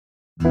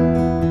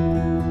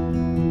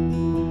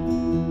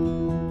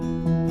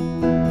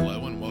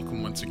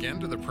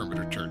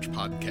Perimeter Church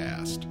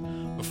podcast.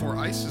 Before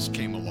ISIS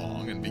came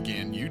along and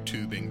began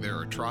YouTubing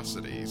their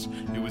atrocities,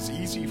 it was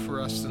easy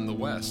for us in the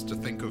West to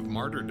think of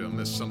martyrdom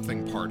as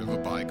something part of a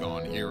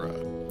bygone era.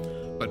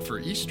 But for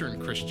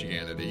Eastern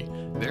Christianity,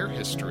 their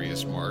history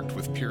is marked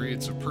with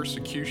periods of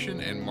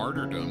persecution and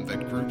martyrdom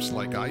that groups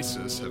like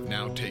ISIS have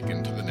now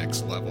taken to the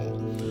next level.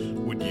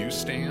 Would you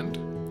stand?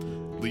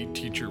 Lead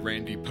teacher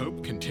Randy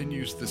Pope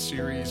continues the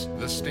series,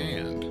 The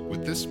Stand,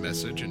 with this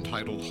message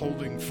entitled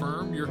Holding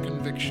Firm Your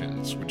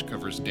Convictions, which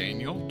covers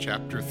Daniel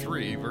chapter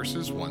 3,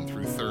 verses 1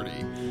 through 30.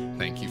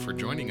 Thank you for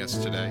joining us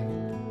today.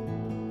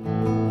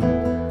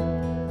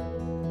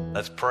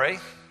 Let's pray,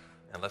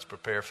 and let's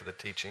prepare for the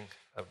teaching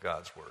of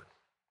God's Word.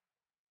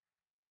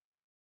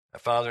 Now,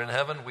 Father in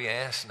heaven, we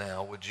ask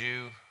now, would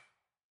you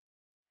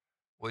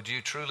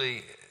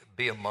truly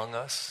be among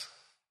us?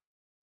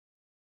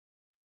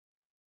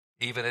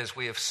 Even as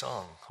we have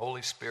sung,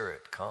 Holy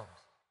Spirit, come.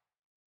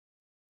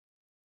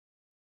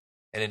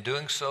 And in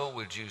doing so,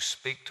 would you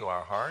speak to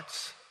our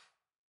hearts?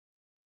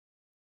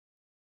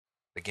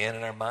 Begin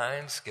in our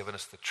minds, giving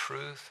us the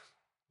truth.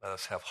 Let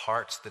us have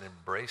hearts that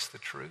embrace the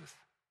truth.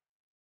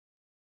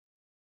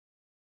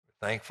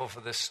 We're thankful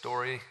for this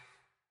story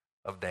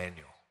of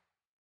Daniel.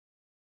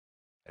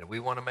 And we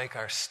want to make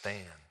our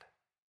stand.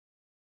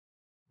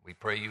 We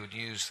pray you would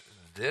use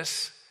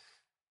this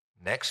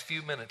next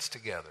few minutes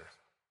together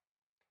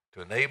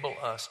to enable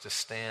us to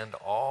stand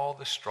all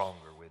the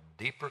stronger with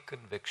deeper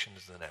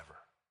convictions than ever.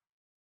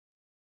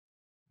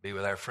 Be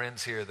with our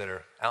friends here that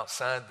are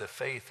outside the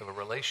faith of a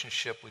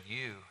relationship with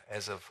you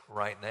as of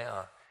right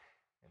now,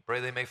 and pray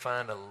they may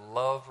find a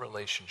love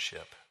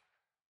relationship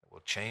that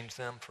will change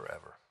them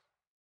forever.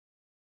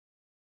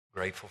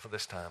 Grateful for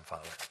this time,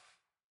 Father.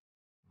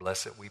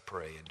 Bless it, we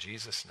pray, in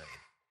Jesus'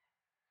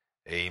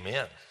 name.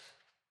 Amen.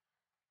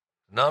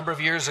 A number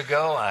of years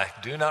ago, I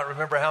do not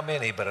remember how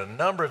many, but a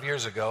number of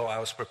years ago, I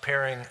was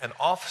preparing an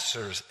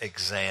officer's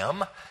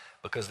exam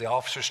because the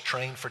officers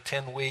train for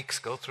 10 weeks,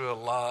 go through a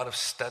lot of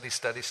study,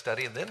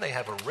 and then they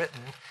have a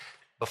written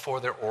before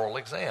their oral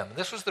exam. And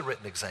this was the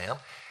written exam,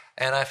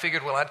 and I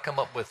figured, well, I'd come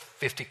up with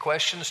 50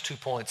 questions, 2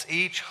 points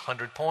each,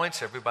 100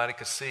 points. Everybody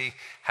could see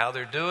how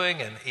they're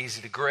doing and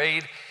easy to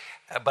grade.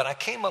 But I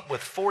came up with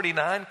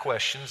 49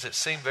 questions that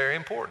seemed very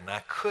important.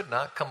 I could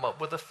not come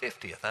up with a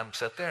 50th. I'm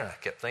sat there and I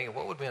kept thinking,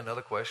 what would be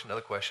another question?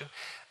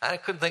 I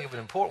couldn't think of an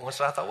important one,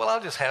 so I thought, well,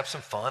 I'll just have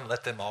some fun,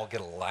 let them all get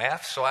a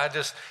laugh. So I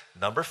just,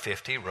 number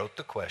 50, wrote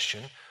the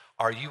question,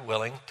 are you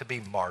willing to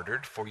be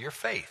martyred for your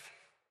faith?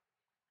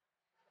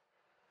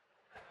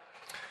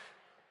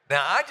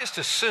 Now, I just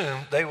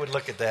assumed they would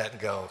look at that and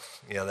go,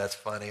 yeah, that's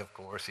funny, of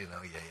course,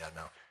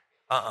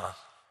 no.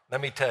 Let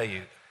me tell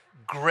you,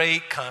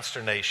 great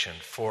consternation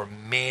for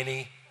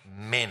many,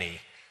 many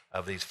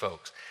of these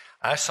folks.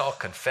 I saw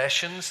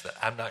confessions that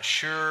I'm not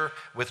sure,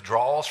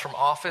 withdrawals from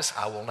office.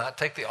 I will not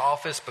take the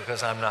office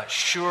because I'm not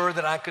sure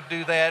that I could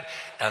do that.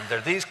 And there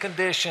are these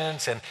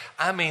conditions. And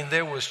I mean,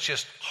 there was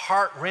just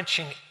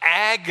heart-wrenching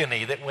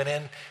agony that went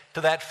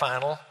into that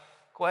final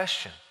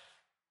question.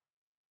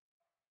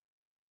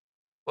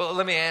 Well,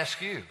 let me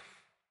ask you,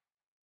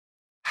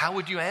 how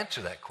would you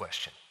answer that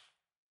question?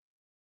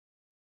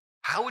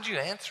 How would you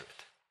answer it?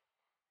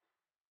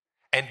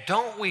 And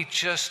don't we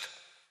just,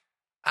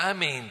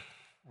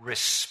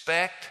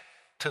 respect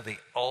to the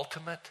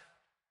ultimate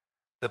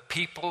the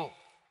people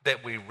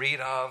that we read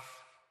of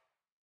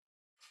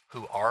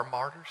who are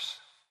martyrs?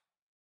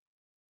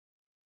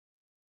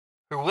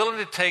 Who are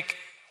willing to take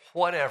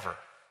whatever.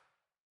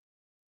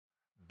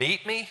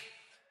 Beat me,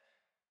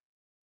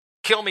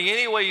 kill me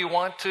any way you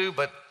want to,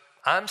 but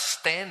I'm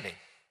standing.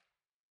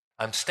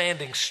 I'm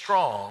standing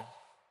strong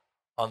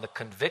on the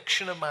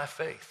conviction of my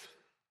faith.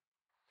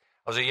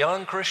 I was a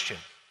young Christian.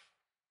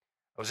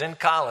 I was in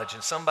college,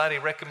 and somebody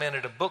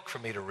recommended a book for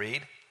me to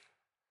read.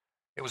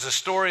 It was a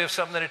story of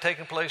something that had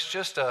taken place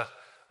just a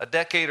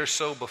decade or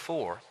so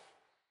before.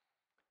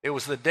 It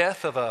was the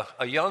death of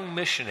a young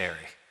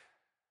missionary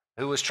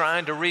who was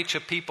trying to reach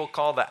a people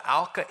called the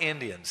Auca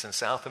Indians in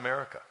South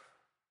America.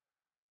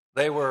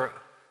 They were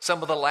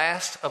some of the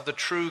last of the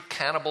true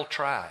cannibal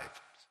tribe.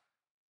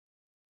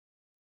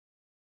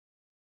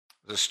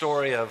 The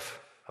story of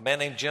a man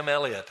named Jim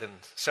Elliot and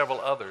several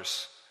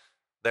others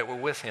that were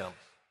with him.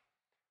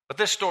 But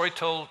this story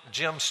told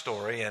Jim's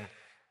story, and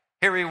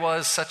here he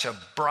was, such a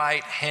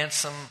bright,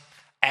 handsome,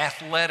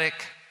 athletic,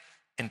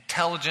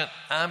 intelligent.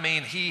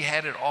 He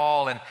had it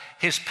all, and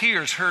his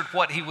peers heard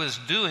what he was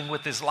doing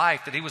with his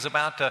life, that he was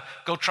about to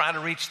go try to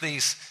reach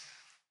these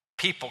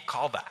people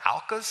called the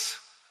Aucas.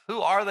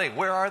 Who are they?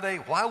 Where are they?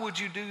 Why would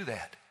you do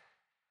that?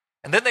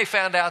 And then they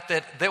found out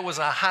that there was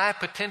a high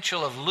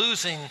potential of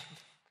losing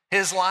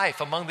his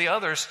life among the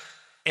others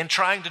in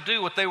trying to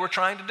do what they were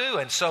trying to do.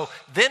 And so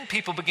then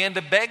people began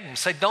to beg him,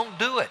 say, don't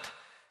do it.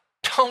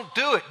 Don't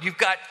do it. You've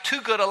got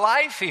too good a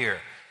life here.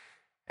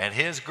 And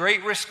his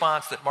great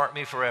response that marked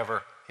me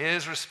forever,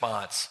 his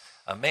response,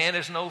 a man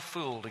is no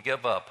fool to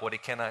give up what he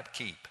cannot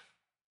keep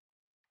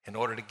in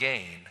order to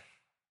gain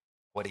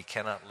what he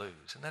cannot lose.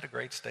 Isn't that a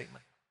great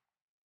statement?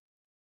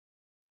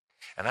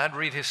 And I'd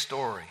read his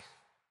story,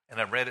 And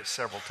I read it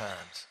several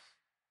times.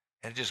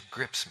 And it just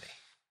grips me.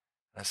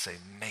 And I say,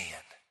 man,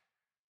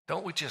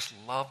 don't we just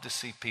love to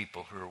see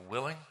people who are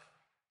willing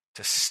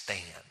to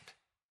stand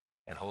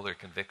and hold their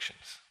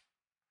convictions?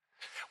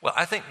 Well,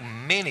 I think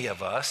many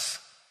of us,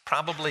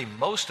 probably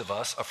most of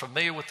us, are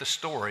familiar with the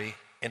story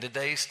in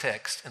today's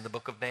text in the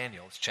book of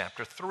Daniel. It's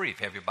chapter 3. If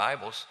you have your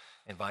Bibles,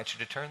 I invite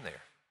you to turn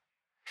there.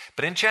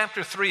 But in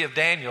chapter 3 of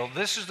Daniel,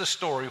 this is the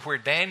story where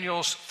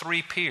Daniel's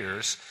three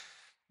peers,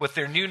 with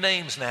their new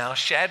names now,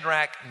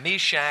 Shadrach,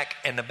 Meshach,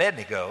 and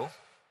Abednego,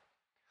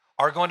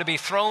 are going to be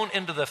thrown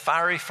into the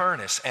fiery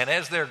furnace. And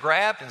as they're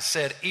grabbed and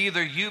said,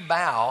 either you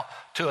bow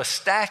to a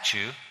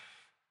statue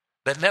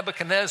that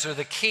Nebuchadnezzar,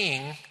 the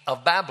king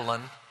of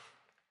Babylon,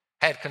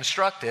 had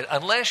constructed,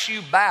 unless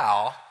you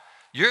bow,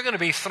 you're going to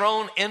be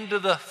thrown into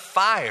the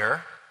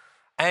fire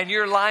and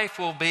your life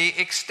will be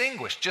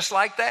extinguished, just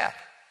like that.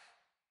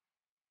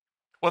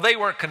 Well, they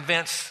weren't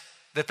convinced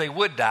that they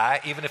would die,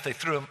 even if they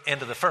threw them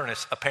into the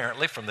furnace,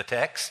 apparently, from the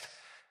text.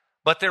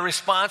 But their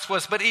response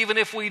was, but even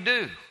if we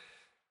do,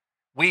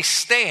 we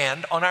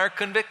stand on our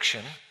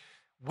conviction.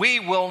 We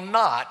will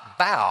not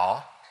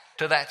bow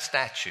to that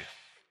statue.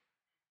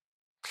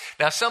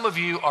 Now, some of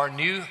you are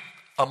new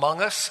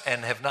among us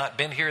and have not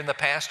been here in the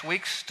past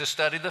weeks to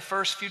study the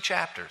first few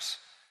chapters.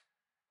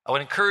 I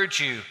would encourage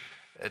you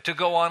to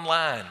go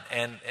online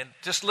and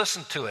just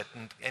listen to it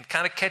and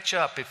kind of catch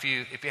up if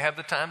you have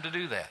the time to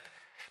do that.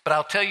 But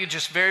I'll tell you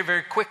just very,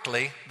 very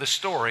quickly the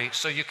story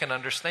so you can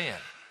understand.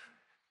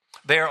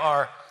 There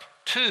are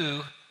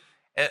two,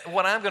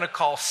 what I'm going to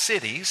call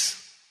cities,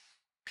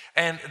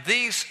 and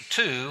these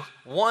two,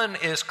 one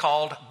is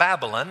called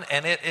Babylon,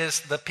 and it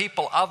is the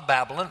people of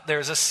Babylon.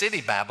 There's a city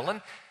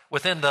Babylon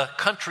within the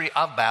country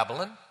of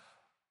Babylon,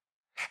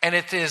 and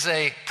it is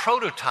a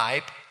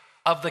prototype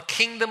of the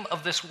kingdom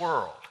of this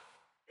world.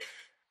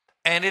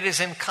 And it is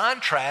in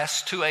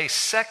contrast to a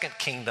second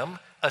kingdom,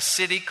 a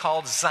city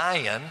called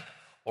Zion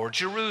or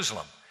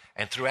Jerusalem.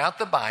 And throughout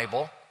the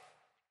Bible,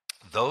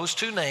 those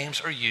two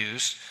names are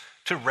used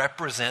to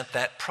represent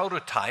that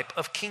prototype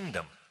of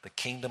kingdom, the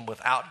kingdom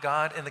without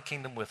God and the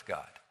kingdom with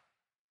God.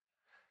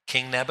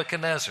 King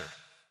Nebuchadnezzar,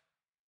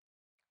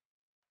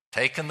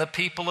 taken the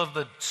people of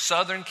the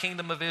southern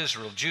kingdom of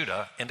Israel,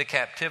 Judah, into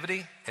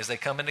captivity. As they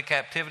come into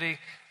captivity,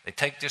 they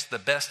take just the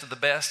best of the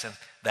best, and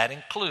that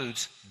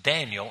includes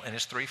Daniel and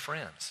his three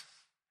friends.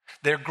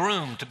 They're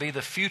groomed to be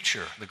the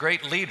future, the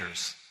great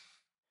leaders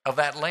of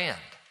that land.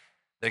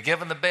 They're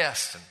given the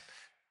best, and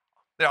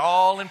they're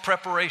all in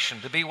preparation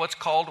to be what's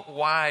called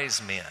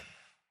wise men.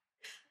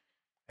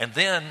 And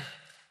then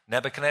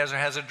Nebuchadnezzar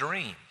has a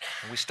dream.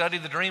 We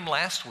studied the dream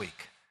last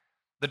week.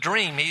 The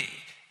dream,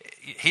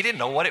 he didn't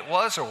know what it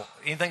was or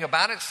anything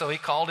about it, so he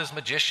called his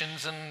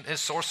magicians and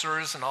his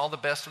sorcerers and all the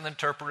best of the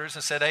interpreters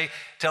and said, hey,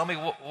 tell me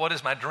what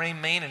does my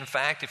dream mean? In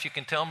fact, if you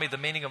can tell me the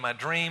meaning of my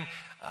dream,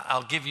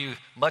 I'll give you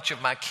much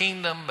of my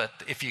kingdom, but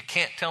if you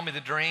can't tell me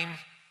the dream,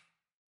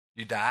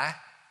 you die.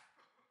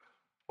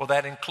 Well,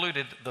 that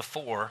included the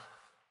 4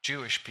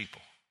 Jewish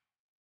people.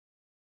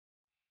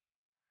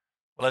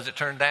 Well, as it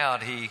turned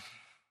out, he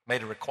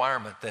made a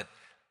requirement that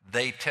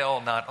they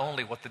tell not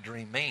only what the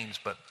dream means,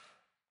 but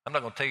I'm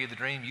not going to tell you the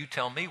dream, you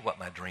tell me what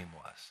my dream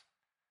was.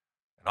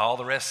 And all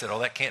the rest said, oh,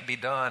 that can't be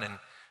done. And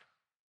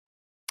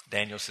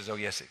Daniel says, oh,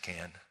 yes, it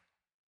can.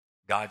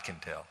 God can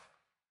tell.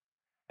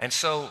 And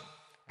so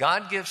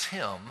God gives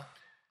him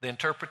the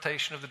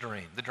interpretation of the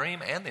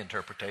dream and the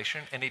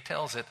interpretation, and he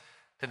tells it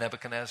to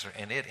Nebuchadnezzar,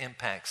 and it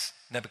impacts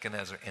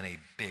Nebuchadnezzar in a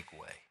big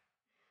way.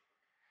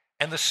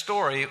 And the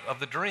story of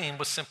the dream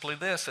was simply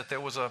this, that there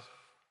was a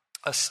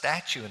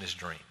statue in his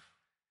dream.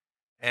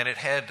 And it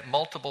had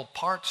multiple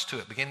parts to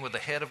it, beginning with the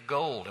head of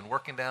gold and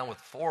working down with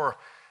 4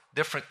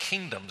 different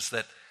kingdoms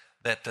that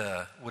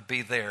would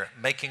be there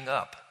making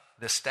up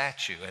this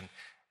statue.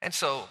 And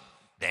so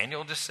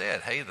Daniel just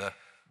said, hey,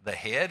 the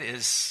head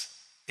is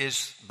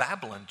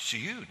Babylon to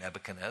you,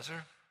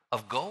 Nebuchadnezzar,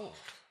 of gold.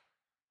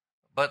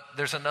 But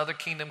there's another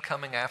kingdom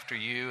coming after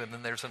you, and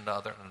then there's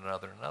another and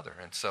another and another.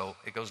 And so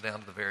it goes down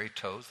to the very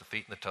toes, the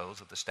feet and the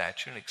toes of the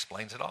statue, and it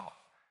explains it all.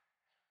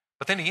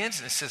 But then he ends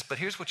and says, but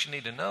here's what you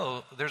need to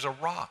know. There's a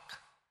rock,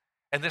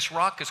 and this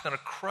rock is going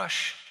to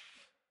crush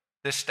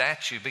this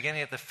statue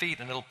beginning at the feet,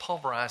 and it'll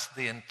pulverize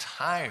the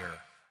entire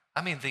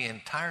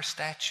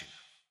statue.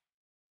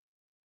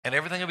 And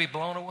everything will be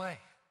blown away.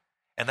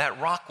 And that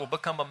rock will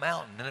become a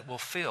mountain, and it will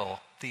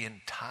fill the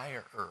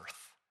entire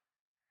earth.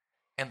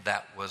 And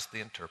that was the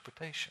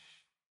interpretation.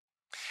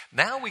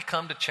 Now we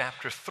come to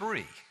chapter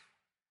 3.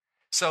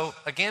 So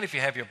again, if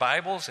you have your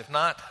Bibles, if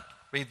not,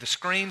 read the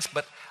screens.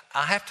 But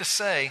I have to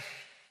say,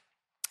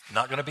 I'm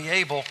not going to be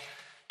able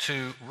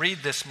to read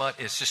this much.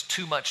 It's just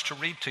too much to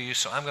read to you.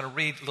 So I'm going to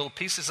read little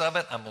pieces of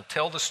it. I'm going to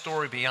tell the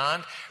story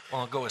beyond. I'm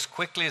going to go as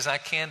quickly as I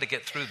can to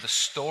get through the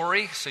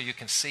story so you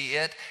can see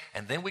it.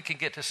 And then we can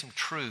get to some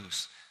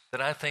truths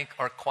that I think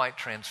are quite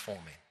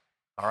transforming.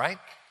 All right?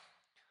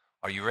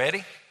 Are you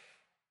ready?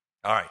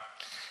 All right.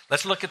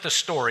 Let's look at the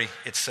story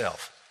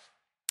itself.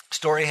 The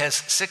story has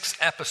 6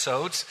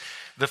 episodes.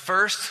 The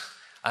first,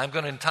 I'm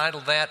going to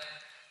entitle that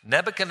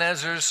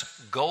Nebuchadnezzar's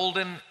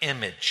golden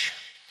image.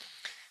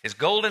 His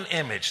golden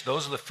image,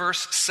 those are the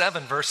first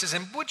 7 verses.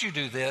 And would you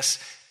do this?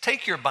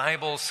 Take your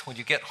Bibles when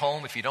you get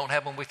home. If you don't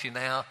have them with you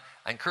now,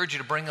 I encourage you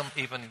to bring them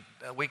even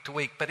week to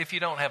week. But if you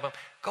don't have them,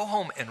 go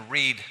home and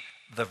read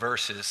the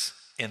verses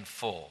in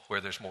full where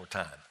there's more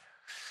time.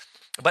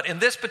 But in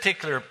this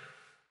particular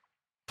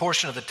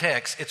portion of the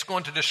text, it's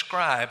going to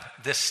describe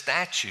this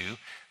statue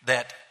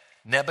that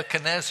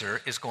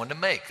Nebuchadnezzar is going to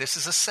make. This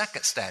is a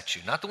second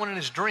statue, not the one in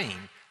his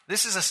dream.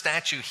 This is a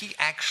statue he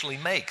actually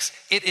makes.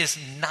 It is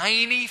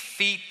 90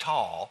 feet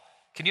tall.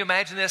 Can you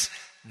imagine this?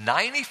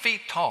 90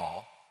 feet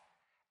tall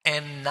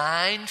and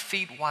 9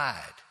 feet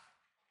wide.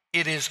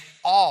 It is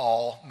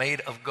all made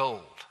of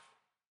gold.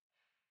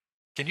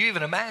 Can you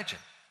even imagine?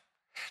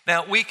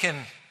 Now, we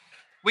can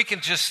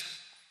just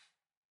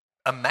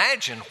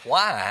imagine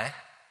why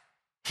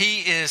he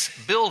is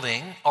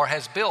building or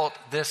has built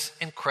this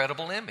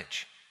incredible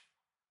image.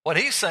 What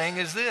he's saying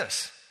is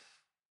this: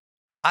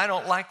 I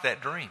don't like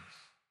that dream.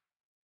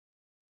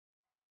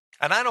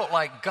 And I don't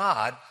like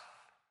God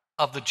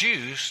of the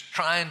Jews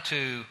trying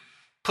to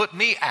put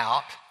me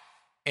out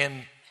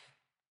and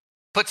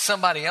put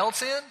somebody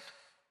else in.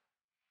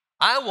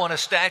 I want a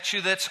statue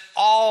that's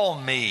all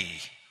me,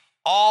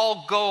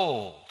 all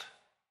gold.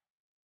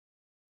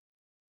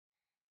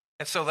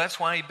 And so that's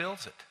why he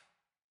builds it.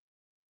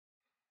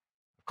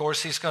 Of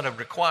course, he's going to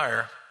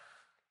require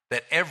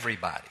that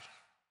everybody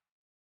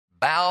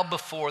bow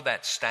before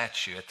that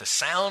statue. At the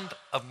sound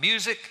of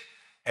music,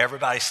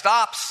 everybody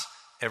stops,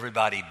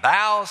 everybody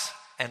bows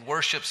and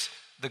worships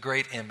the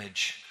great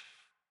image,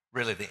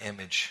 really the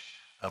image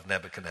of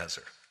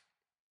Nebuchadnezzar.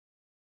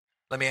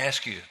 Let me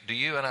ask you, do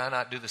you and I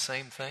not do the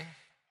same thing?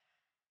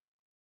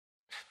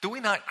 Do we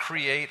not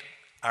create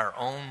our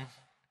own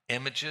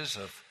images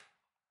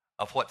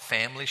of what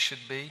family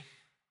should be,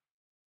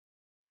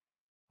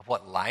 of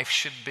what life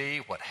should be,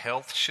 what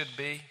health should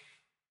be?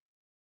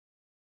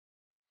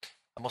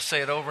 I'm going to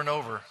say it over and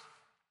over.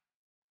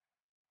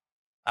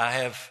 I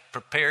have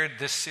prepared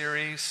this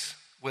series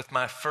with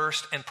my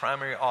first and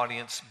primary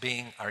audience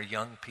being our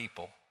young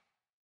people.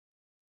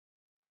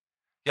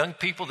 Young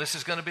people, this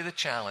is going to be the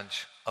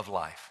challenge of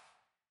life.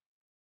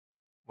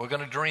 We're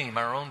going to dream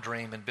our own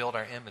dream and build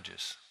our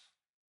images.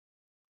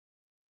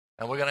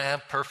 And we're going to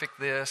have perfect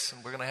this,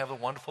 and we're going to have a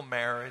wonderful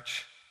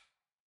marriage.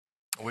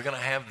 We're going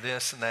to have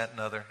this and that and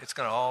other. It's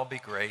going to all be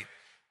great.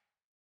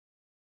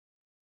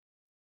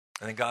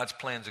 And then God's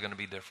plans are going to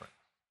be different.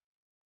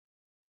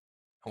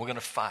 And we're going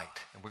to fight,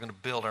 and we're going to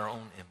build our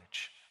own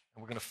image.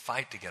 And we're going to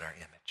fight to get our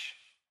image.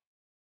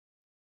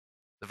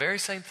 The very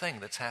same thing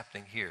that's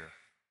happening here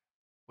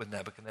with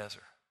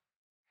Nebuchadnezzar.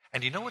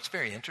 And you know what's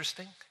very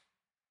interesting?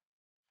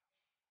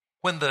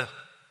 When the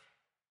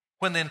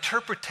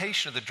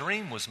interpretation of the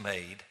dream was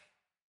made,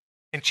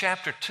 in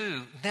chapter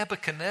 2,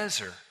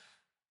 Nebuchadnezzar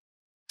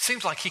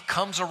seems like he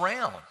comes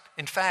around.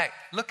 In fact,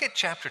 look at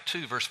chapter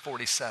 2, verse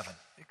 47.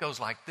 It goes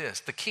like this: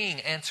 The king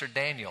answered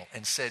Daniel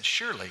and said,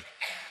 "Surely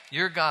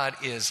your God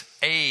is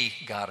a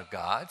God of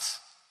gods,"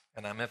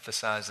 and I'm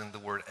emphasizing the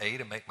word "a"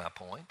 to make my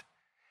point,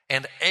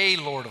 "and a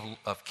Lord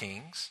of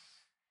kings,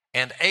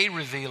 and a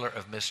revealer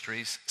of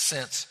mysteries,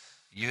 since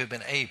you have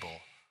been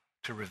able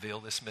to reveal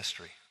this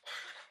mystery."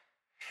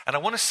 And I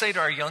want to say to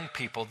our young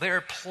people, there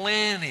are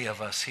plenty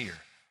of us here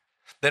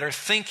that are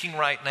thinking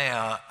right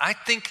now, I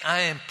think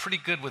I am pretty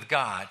good with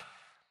God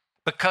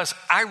because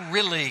I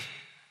really,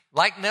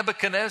 like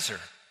Nebuchadnezzar,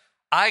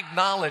 I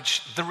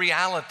acknowledge the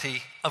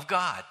reality of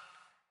God.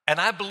 And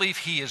I believe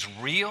he is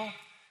real,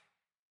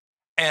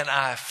 and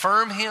I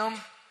affirm him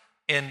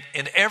in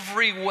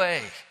every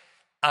way.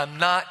 I'm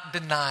not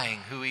denying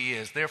who he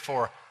is.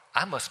 Therefore,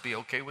 I must be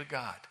okay with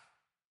God.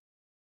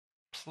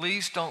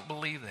 Please don't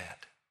believe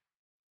that.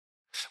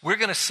 We're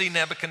going to see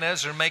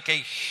Nebuchadnezzar make a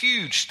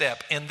huge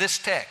step in this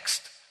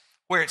text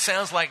where it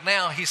sounds like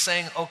now he's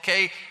saying,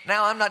 okay,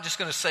 now I'm not just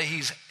going to say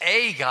he's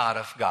a God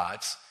of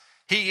gods.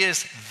 He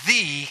is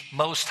the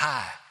Most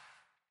High.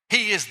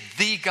 He is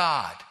the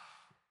God.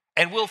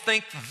 And we'll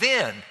think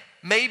then,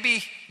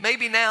 maybe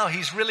now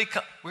he's really,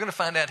 we're going to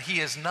find out he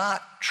has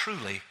not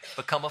truly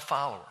become a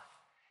follower.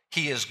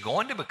 He is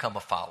going to become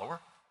a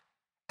follower.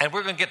 And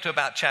we're going to get to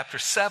about chapter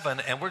 7,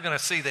 and we're going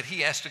to see that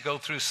he has to go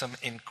through some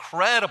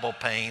incredible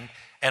pain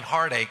and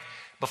heartache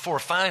before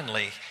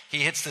finally he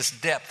hits this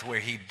depth where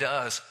he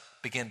does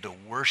begin to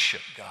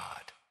worship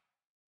God.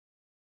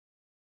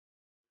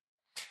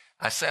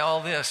 I say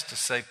all this to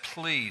say,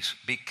 please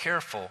be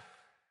careful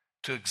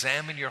to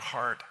examine your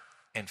heart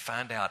and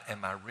find out,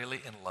 am I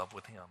really in love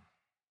with him?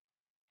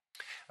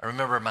 I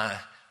remember my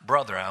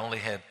brother, I only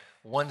had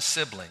one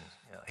sibling.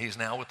 He's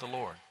now with the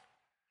Lord.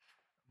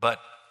 But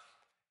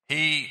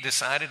he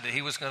decided that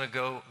he was going to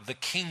go the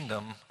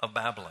kingdom of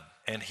Babylon,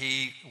 and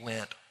he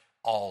went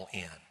all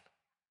in.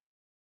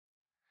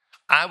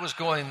 I was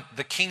going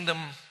the kingdom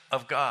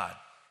of God.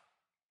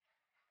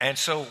 And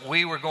so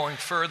we were going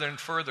further and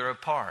further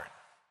apart.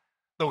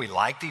 Though we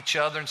liked each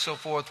other and so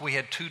forth, we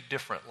had two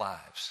different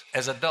lives.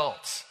 As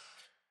adults,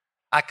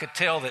 I could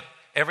tell that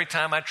every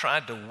time I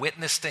tried to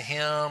witness to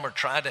him or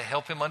tried to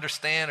help him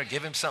understand or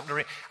give him something to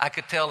read, I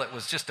could tell it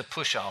was just a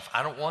push off.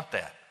 I don't want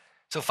that.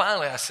 So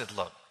finally I said,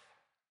 look,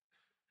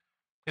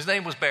 his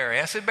name was Barry.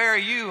 I said,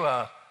 Barry,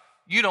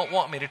 you don't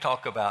want me to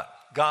talk about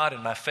God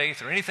and my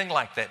faith or anything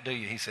like that, do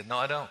you? He said, no,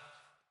 I don't.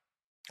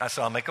 I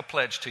said, I'll make a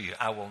pledge to you.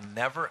 I will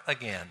never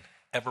again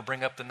ever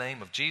bring up the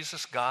name of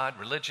Jesus, God,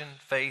 religion,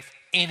 faith,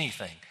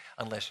 anything,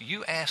 unless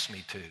you ask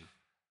me to.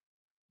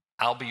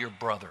 I'll be your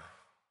brother,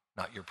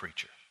 not your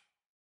preacher.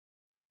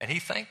 And he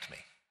thanked me.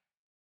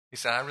 He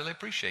said, I really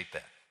appreciate that.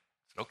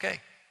 I said, okay.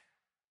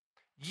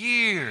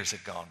 Years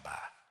had gone by.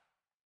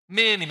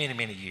 Many, many,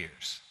 many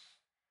years.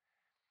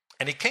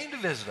 And he came to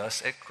visit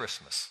us at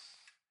Christmas.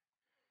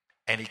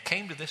 And he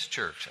came to this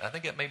church. I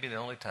think that may be the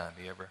only time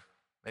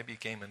maybe he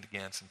came in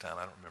again sometime,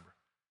 I don't remember.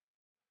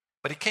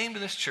 But he came to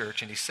this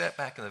church and he sat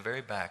back in the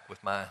very back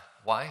with my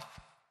wife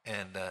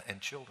and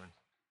children.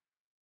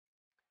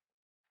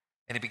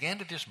 And he began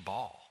to just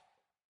bawl.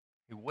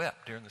 He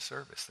wept during the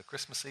service, the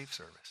Christmas Eve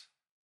service.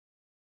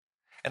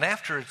 And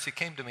afterwards he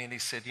came to me and he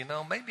said,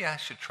 maybe I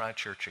should try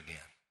church again.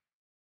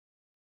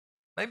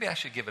 Maybe I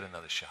should give it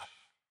another shot.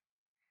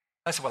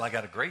 I said, well, I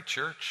got a great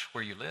church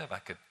where you live. I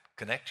could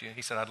connect you.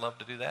 He said, I'd love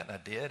to do that, and I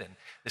did. And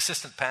the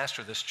assistant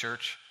pastor of this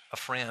church, a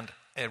friend,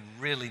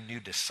 really knew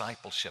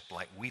discipleship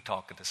like we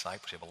talk of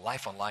discipleship, a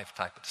life-on-life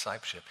type of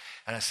discipleship.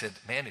 And I said,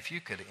 man, if you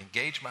could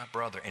engage my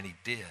brother, and he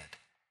did.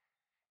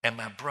 And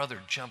my brother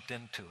jumped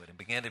into it and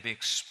began to be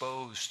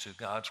exposed to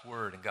God's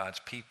word and God's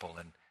people,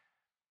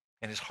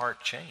 and his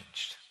heart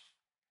changed.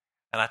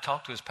 And I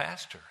talked to his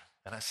pastor,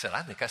 and I said,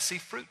 I think I see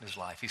fruit in his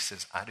life. He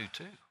says, I do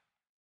too.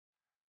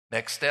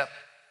 Next step,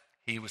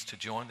 he was to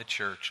join the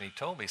church, and he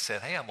told me, he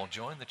said, hey, I'm going to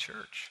join the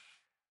church.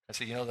 I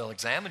said, they'll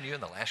examine you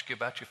and they'll ask you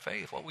about your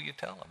faith. What will you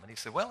tell them? And he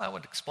said, well, I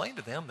would explain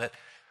to them that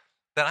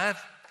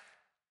I've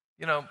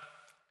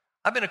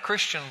been a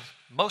Christian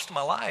most of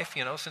my life,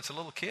 since a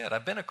little kid.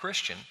 I've been a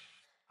Christian.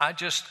 I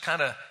just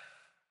kind of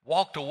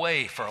walked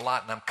away for a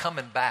lot, and I'm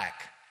coming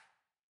back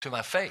to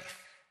my faith.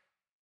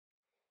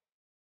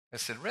 I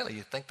said, really,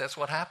 you think that's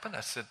what happened?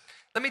 I said,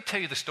 let me tell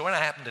you the story. And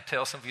I happened to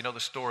tell some of you the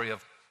story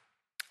of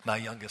my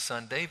youngest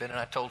son, David, and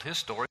I told his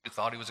story. He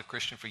thought he was a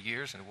Christian for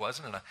years, and he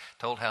wasn't, and I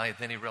told how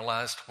then he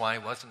realized why he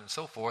wasn't and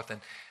so forth,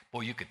 and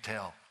boy, you could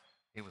tell.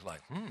 He was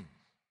like,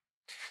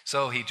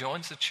 So he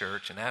joins the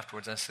church, and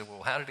afterwards I said,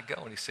 well, how did it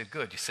go? And he said,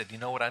 good. He said, you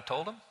know what I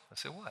told him? I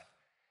said, what?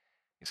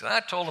 He said, I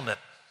told him that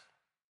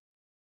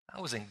I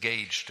was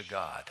engaged to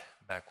God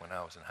back when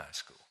I was in high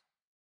school.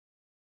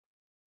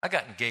 I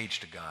got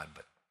engaged to God,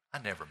 but I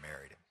never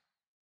married him.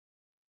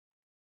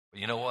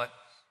 But you know what?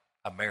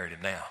 I've married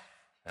him now,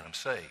 and I'm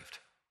saved.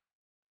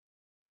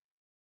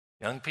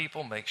 Young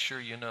people, make sure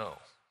you know.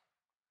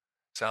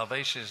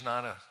 Salvation is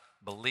not a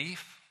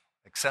belief,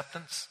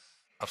 acceptance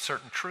of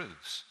certain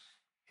truths.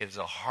 It is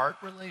a heart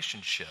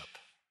relationship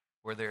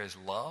where there is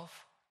love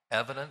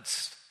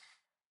evidenced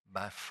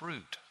by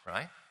fruit,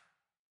 right?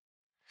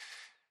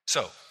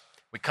 So,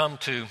 we come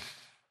to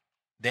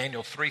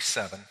Daniel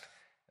 3:7, and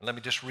let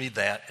me just read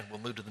that and we'll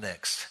move to the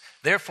next.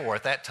 Therefore,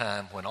 at that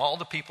time, when all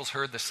the peoples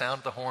heard the sound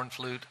of the horn,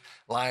 flute,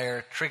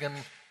 lyre, trigon,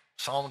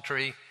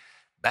 psaltery,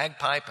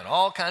 bagpipe, and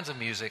all kinds of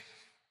music,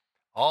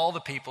 all the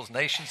peoples,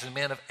 nations, and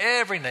men of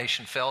every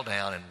nation fell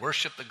down and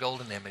worshiped the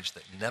golden image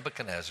that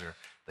Nebuchadnezzar,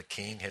 the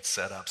king, had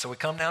set up. So we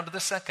come down to the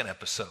second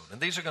episode,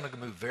 and these are going to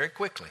move very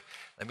quickly.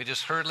 Let me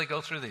just hurriedly go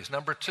through these.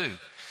 Number 2,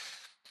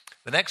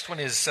 the next one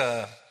is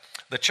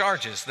the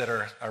charges that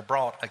are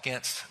brought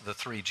against the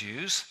 3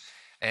 Jews,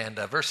 and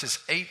verses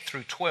 8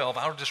 through 12.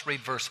 I'll just read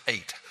verse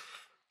 8.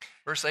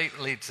 Verse 8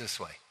 reads this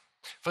way.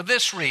 For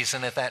this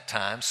reason, at that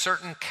time,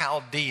 certain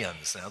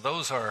Chaldeans, now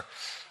those are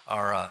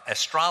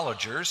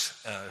astrologers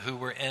who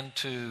were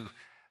into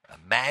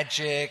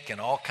magic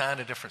and all kind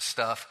of different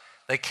stuff,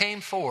 they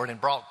came forward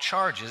and brought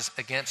charges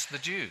against the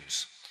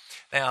Jews.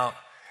 Now,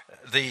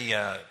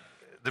 the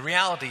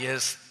reality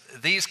is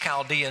these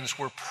Chaldeans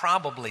were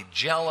probably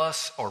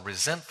jealous or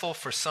resentful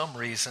for some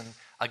reason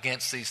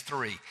against these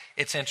 3.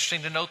 It's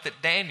interesting to note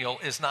that Daniel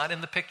is not in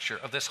the picture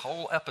of this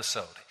whole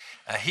episode.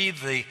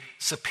 He's the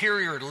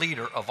superior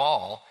leader of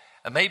all.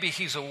 Maybe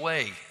he's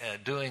away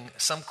doing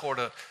some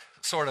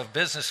sort of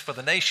business for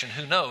the nation,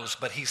 who knows,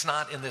 but he's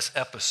not in this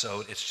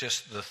episode. It's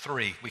just the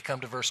 3. We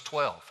come to verse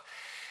 12.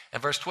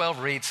 And verse 12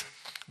 reads,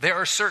 there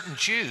are certain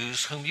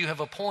Jews whom you have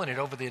appointed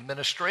over the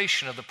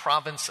administration of the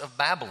province of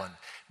Babylon,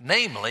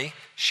 namely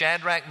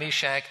Shadrach,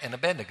 Meshach, and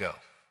Abednego.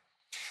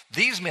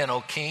 These men,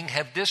 O king,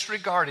 have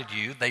disregarded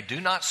you. They do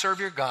not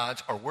serve your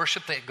gods or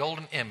worship the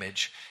golden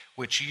image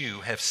which you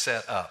have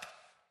set up.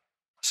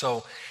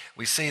 So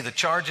we see the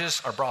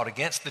charges are brought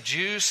against the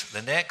Jews.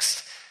 The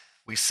next,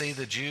 we see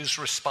the Jews'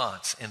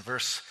 response in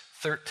verse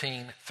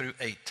 13 through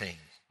 18,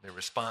 their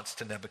response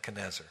to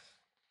Nebuchadnezzar.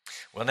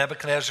 Well,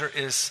 Nebuchadnezzar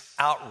is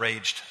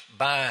outraged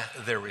by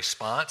their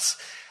response.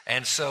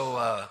 And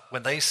so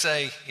when they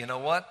say, you know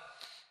what,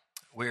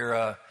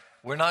 we're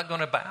not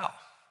going to bow.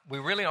 We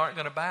really aren't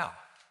going to bow.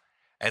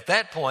 At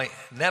that point,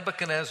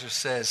 Nebuchadnezzar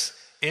says,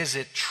 Is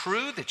it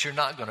true that you're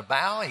not going to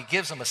bow? He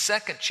gives them a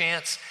second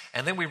chance,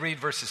 and then we read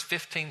verses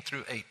 15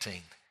 through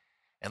 18.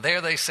 And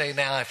there they say,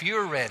 now, if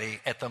you're ready,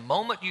 at the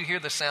moment you hear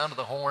the sound of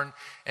the horn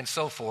and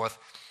so forth,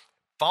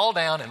 fall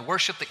down and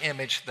worship the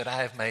image that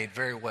I have made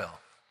very well.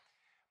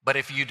 But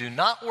if you do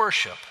not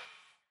worship,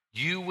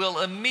 you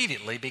will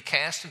immediately be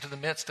cast into the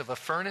midst of a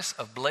furnace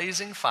of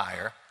blazing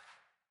fire.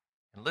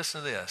 And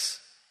listen to this.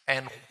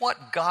 And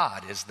what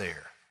God is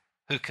there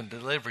who can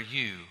deliver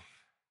you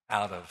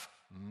out of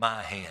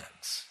my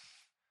hands?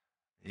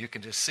 You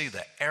can just see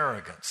the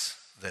arrogance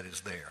that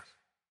is there.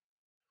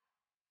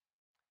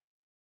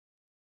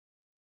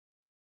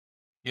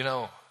 You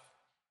know,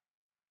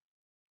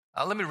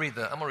 I'm going to read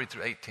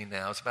through 18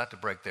 now. It's about to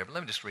break there, but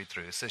let me just read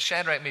through. It says,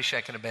 Shadrach,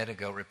 Meshach, and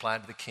Abednego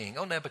replied to the king,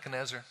 O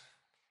Nebuchadnezzar,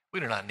 we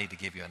do not need to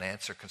give you an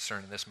answer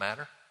concerning this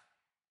matter.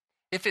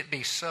 If it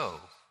be so,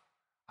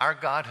 our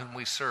God whom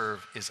we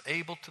serve is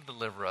able to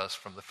deliver us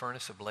from the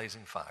furnace of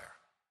blazing fire,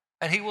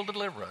 and he will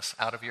deliver us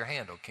out of your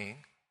hand, O king.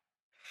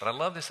 But I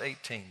love this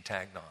 18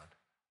 tagged on.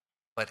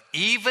 But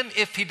even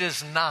if he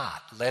does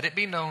not, let it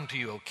be known to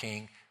you, O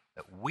king,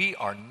 that we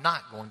are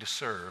not going to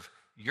serve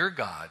your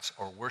gods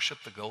or worship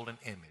the golden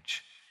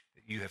image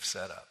that you have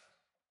set up.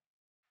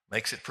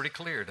 Makes it pretty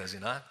clear, does he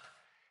not?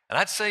 And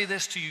I'd say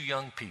this to you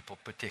young people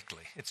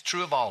particularly. It's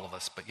true of all of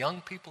us, but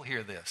young people,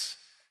 hear this.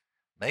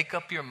 Make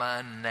up your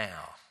mind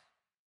now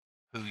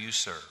who you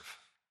serve.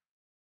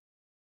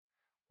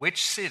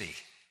 Which city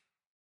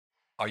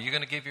are you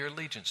going to give your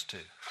allegiance to?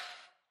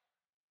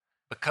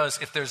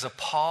 Because if there's a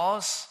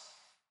pause,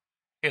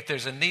 if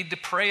there's a need to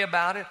pray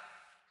about it,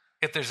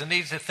 if there's a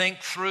need to think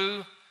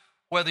through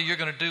whether you're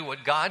going to do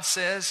what God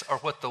says or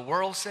what the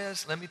world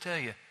says, let me tell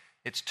you,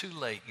 it's too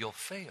late. You'll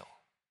fail.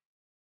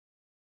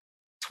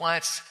 That's why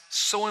it's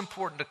so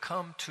important to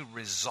come to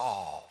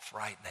resolve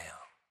right now.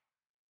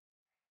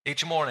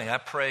 Each morning I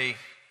pray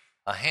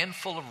a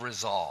handful of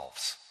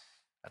resolves.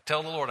 I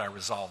tell the Lord I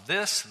resolve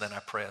this, and then I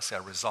pray, I say I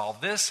resolve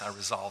this, I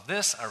resolve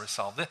this, I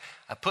resolve this.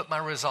 I put my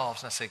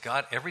resolves and I say,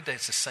 God, every day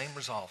it's the same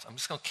resolves. I'm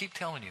just going to keep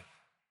telling you.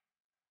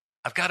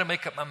 I've got to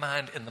make up my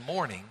mind in the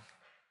morning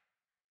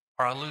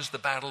or I'll lose the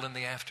battle in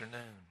the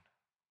afternoon.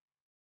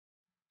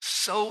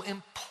 So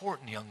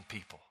important, young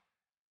people.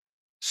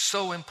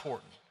 So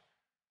important.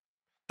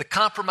 The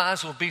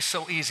compromise will be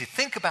so easy.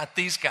 Think about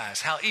these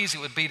guys, how easy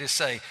it would be to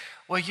say,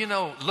 well, you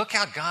know, look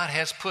how God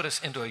has put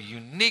us into a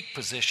unique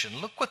position.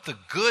 Look what the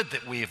good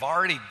that we've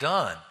already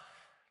done.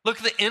 Look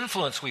at the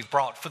influence we've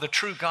brought for the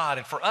true God.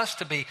 And for us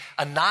to be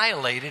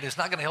annihilated is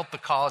not going to help the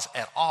cause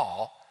at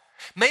all.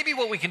 Maybe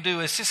what we can do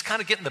is just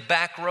kind of get in the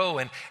back row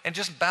and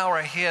just bow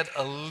our head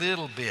a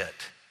little bit.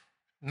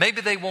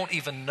 Maybe they won't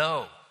even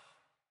know.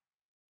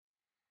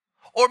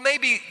 Or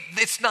maybe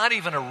it's not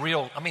even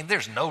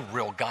there's no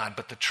real God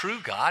but the true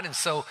God. And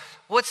so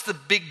what's the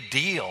big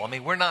deal? I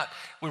mean, we're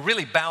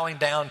really bowing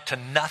down to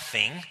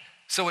nothing,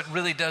 so it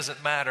really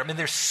doesn't matter. I mean,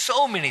 there's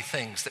so many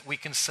things that we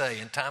can say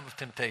in time of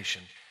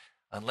temptation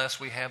unless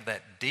we have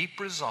that deep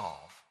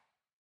resolve.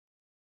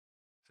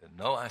 That,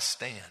 no, I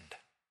stand.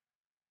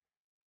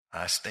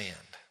 I stand.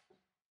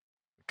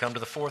 We come to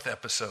the fourth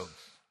episode.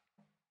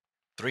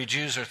 3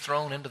 Jews are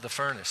thrown into the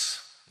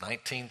furnace,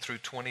 19 through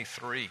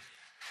 23.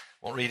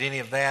 Won't read any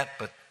of that,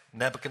 but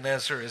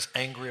Nebuchadnezzar is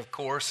angry, of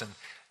course, and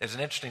there's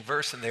an interesting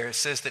verse in there. It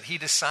says that he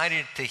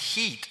decided to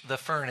heat the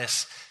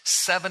furnace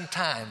 7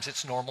 times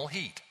its normal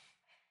heat.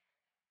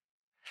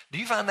 Do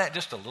you find that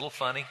just a little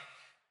funny?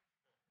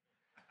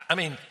 I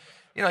mean,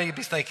 you know, you'd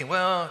be thinking,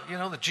 well, you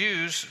know, the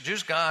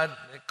Jews God,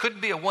 it could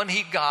be a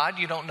one-heat God,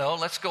 you don't know.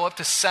 Let's go up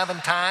to 7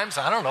 times.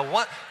 I don't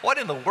know. What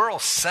in the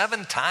world,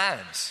 7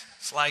 times?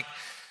 It's like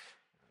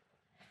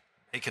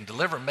it can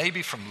deliver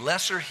maybe from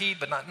lesser heat,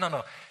 but not,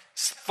 no.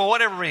 For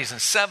whatever reason,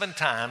 7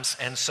 times.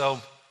 And so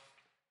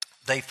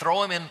they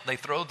throw him in, they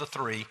throw the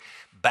 3,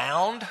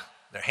 bound,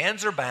 their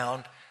hands are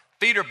bound,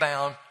 feet are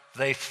bound.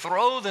 They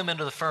throw them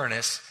into the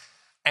furnace,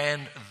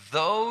 and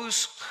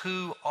those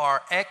who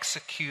are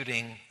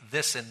executing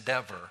this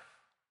endeavor,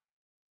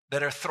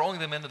 that are throwing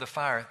them into the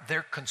fire,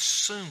 they're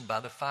consumed by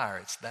the fire.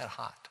 It's that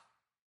hot.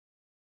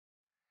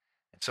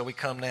 And so we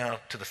come now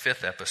to the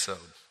 5th episode,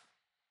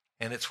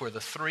 and it's where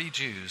the 3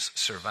 Jews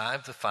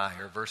survive the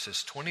fire,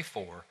 verses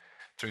 24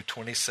 through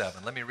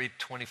 27. Let me read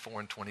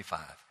 24 and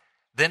 25.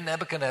 Then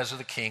Nebuchadnezzar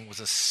the king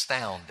was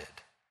astounded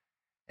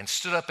and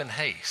stood up in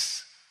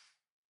haste.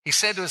 He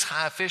said to his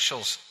high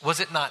officials, was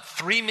it not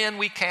 3 men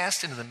we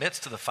cast into the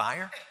midst of the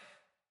fire?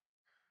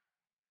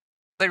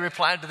 They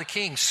replied to the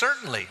king,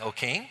 certainly, O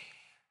king.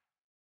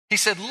 He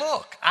said,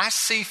 look, I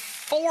see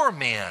 4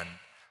 men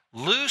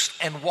loosed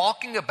and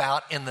walking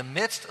about in the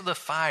midst of the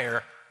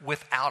fire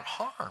without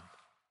harm.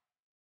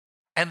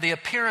 And the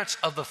appearance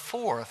of the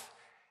 4th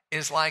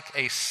is like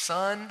a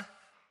son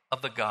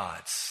of the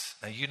gods.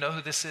 Now, you know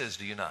who this is,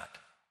 do you not?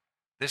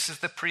 This is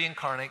the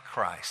pre-incarnate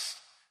Christ.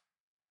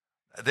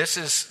 This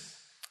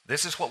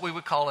is what we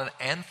would call an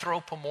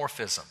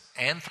anthropomorphism.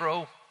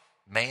 Anthro,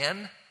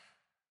 man,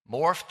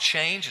 morph,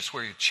 change. It's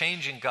where you're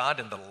changing God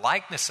in the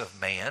likeness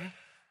of man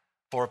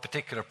for a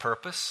particular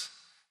purpose.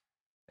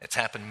 It's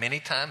happened many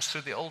times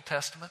through the Old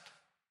Testament.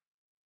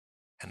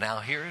 And now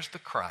here's the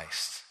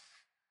Christ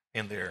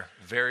in their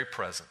very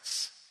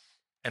presence.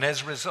 And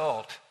as a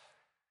result,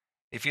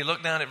 if you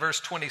look down at verse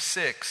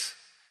 26,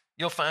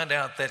 you'll find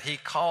out that he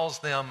calls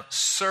them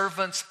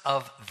servants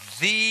of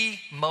the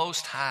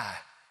Most High.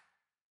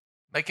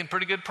 Making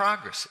pretty good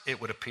progress, it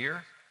would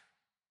appear,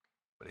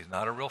 but he's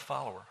not a real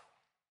follower.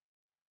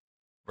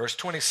 Verse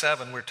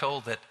 27, we're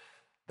told that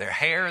their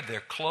hair, their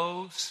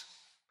clothes,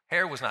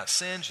 hair was not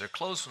singed, their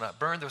clothes were not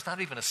burned, there was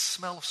not even a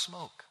smell of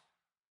smoke.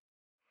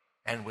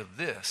 And with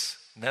this,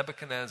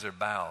 Nebuchadnezzar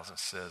bows and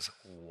says,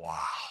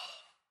 wow,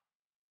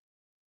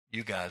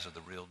 you guys are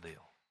the real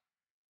deal.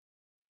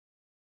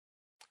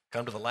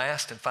 Come to the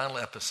last and final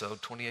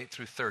episode, 28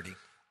 through 30,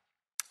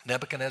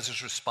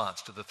 Nebuchadnezzar's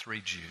response to the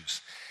three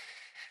Jews.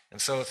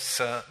 And so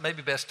it's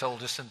maybe best told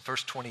just in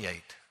verse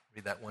 28.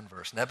 Read that one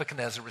verse.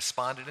 Nebuchadnezzar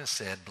responded and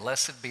said,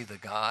 "Blessed be the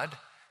God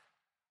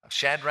of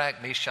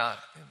Shadrach, Meshach,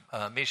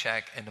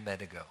 and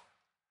Abednego,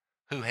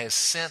 who has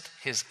sent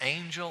his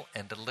angel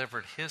and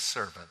delivered his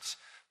servants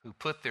who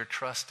put their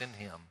trust in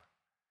him,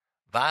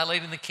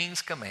 violating the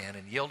king's command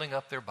and yielding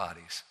up their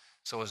bodies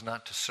so as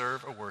not to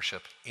serve or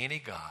worship any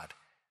god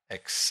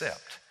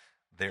except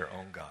their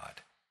own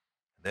God."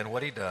 Then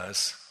what he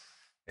does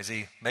is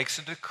he makes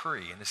a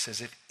decree, and it says,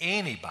 if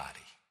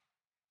anybody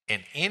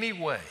in any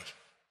way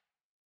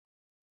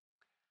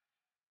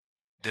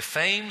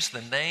defames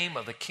the name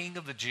of the King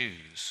of the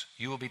Jews,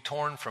 you will be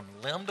torn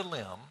from limb to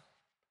limb,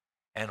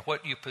 and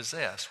what you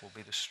possess will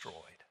be destroyed.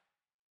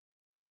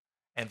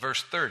 And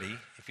verse 30,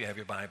 if you have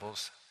your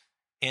Bibles,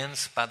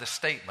 ends by the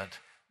statement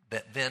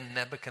that then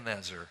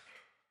Nebuchadnezzar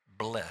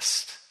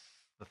blessed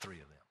the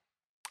three of them.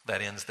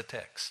 That ends the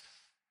text.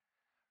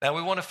 Now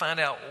we want to find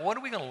out, what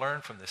are we going to learn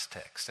from this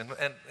text? And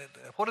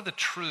what are the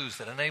truths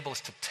that enable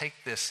us to take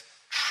this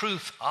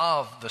truth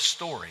of the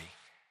story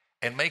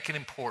and make it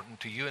important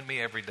to you and me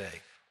every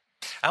day?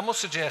 I'm going to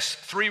suggest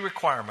 3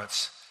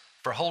 requirements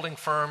for holding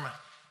firm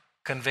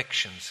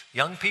convictions.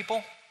 Young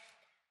people,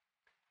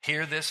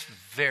 hear this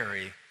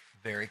very,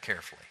 very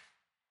carefully.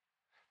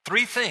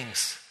 3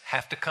 things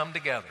have to come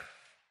together.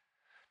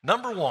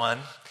 Number 1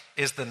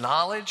 is the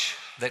knowledge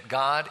that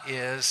God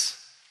is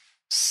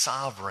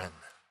sovereign.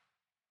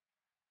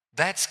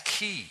 That's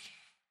key.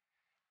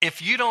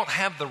 If you don't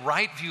have the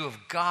right view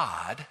of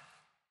God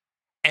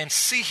and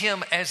see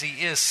him as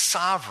he is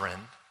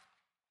sovereign,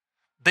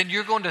 then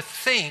you're going to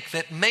think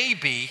that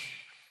maybe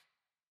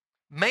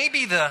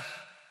the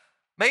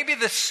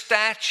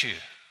statue,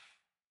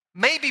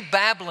 maybe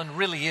Babylon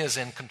really is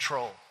in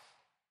control.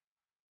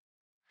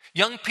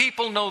 Young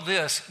people know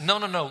this.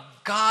 No.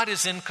 God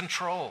is in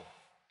control.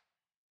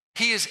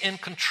 He is in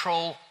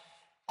control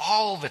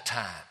all the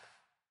time.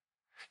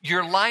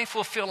 Your life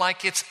will feel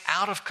like it's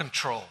out of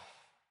control.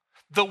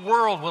 The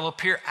world will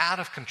appear out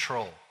of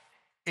control.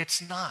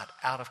 It's not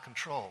out of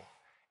control.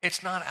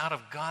 It's not out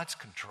of God's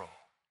control.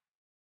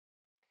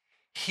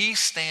 He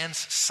stands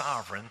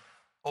sovereign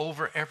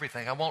over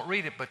everything. I won't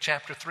read it, but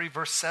chapter 3,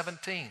 verse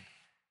 17.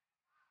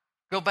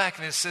 Go back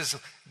and it says,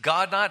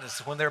 God not,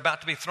 when they're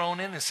about to be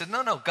thrown in, it said,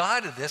 no,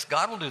 God did this,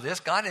 God will do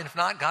this, God, and if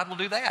not, God will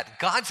do that.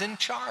 God's in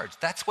charge.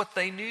 That's what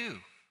they knew.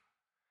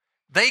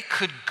 They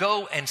could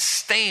go and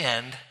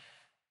stand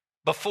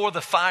before the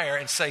fire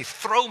and say,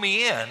 throw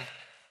me in,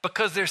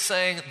 because they're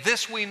saying,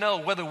 this we know,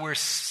 whether we're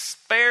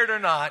spared or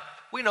not,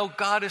 we know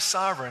God is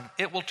sovereign.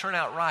 It will turn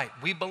out right.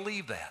 We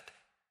believe that.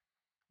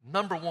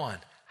 Number 1,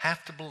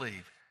 have to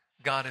believe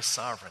God is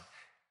sovereign.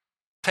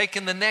 Take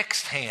in the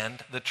next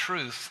hand the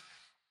truth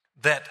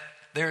that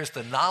there is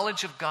the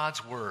knowledge of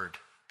God's word.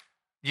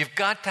 You've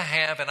got to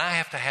have, and I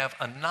have to have,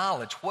 a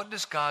knowledge. What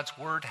does God's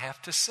word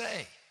have to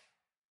say?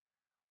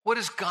 What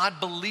does God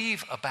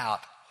believe about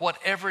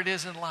whatever it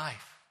is in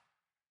life?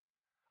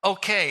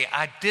 Okay,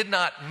 I did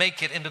not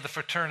make it into the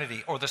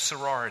fraternity or the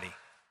sorority.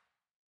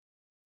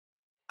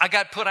 I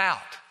got put out.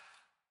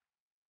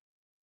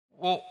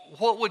 Well,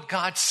 what would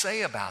God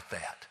say about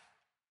that?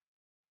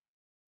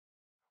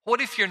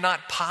 What if you're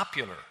not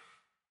popular?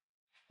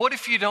 What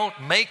if you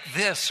don't make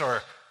this,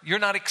 or you're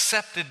not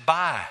accepted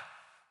by?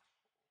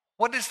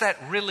 What does that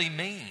really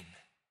mean?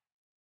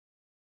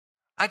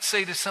 I'd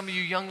say to some of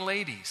you young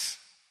ladies,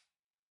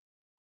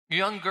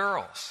 young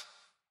girls,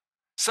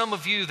 some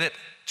of you that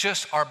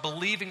just are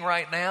believing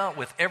right now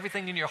with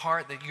everything in your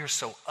heart that you're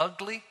so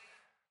ugly,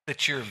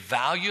 that you're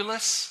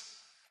valueless,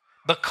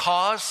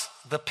 because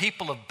the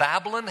people of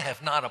Babylon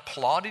have not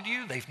applauded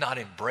you, they've not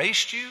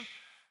embraced you,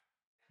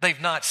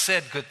 they've not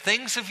said good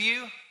things of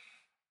you,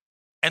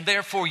 and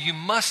therefore you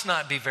must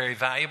not be very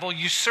valuable.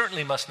 You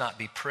certainly must not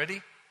be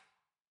pretty.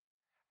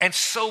 And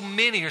so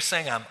many are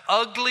saying, I'm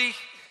ugly.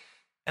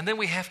 And then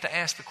we have to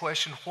ask the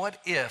question, what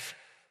if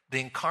the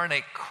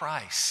incarnate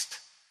Christ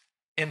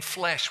in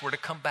flesh were to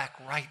come back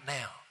right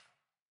now?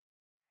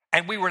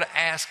 And we were to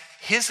ask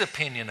his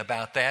opinion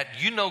about that.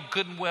 You know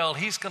good and well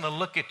he's going to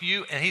look at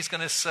you and he's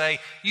going to say,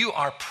 you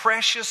are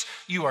precious,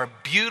 you are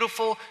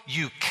beautiful,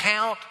 you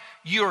count,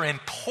 you're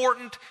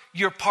important,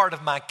 you're part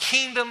of my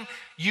kingdom,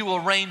 you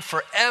will reign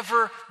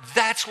forever.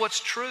 That's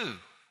what's true.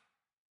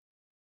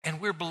 And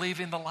we're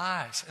believing the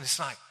lies. And it's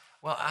like,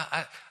 well,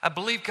 I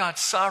believe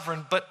God's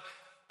sovereign, but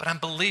I'm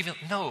believing.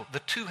 No, the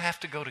two have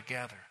to go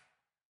together.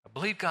 I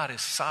believe God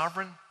is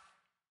sovereign,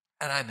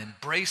 and I'm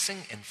embracing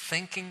and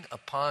thinking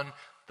upon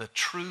the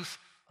truth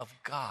of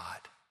God.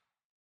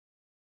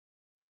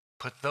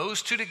 Put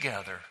those two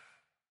together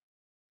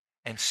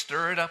and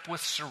stir it up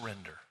with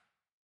surrender,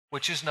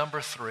 which is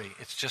number 3.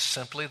 It's just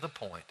simply the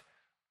point.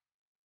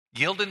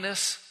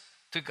 Yieldedness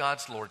to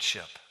God's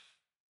lordship.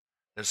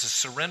 There's a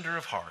surrender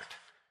of heart.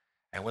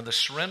 And when the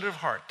surrender of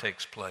heart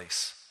takes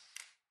place,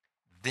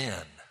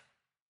 then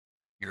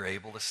you're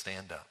able to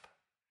stand up.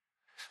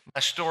 My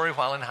story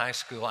while in high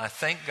school, I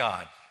thank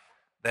God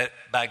that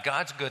by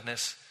God's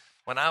goodness,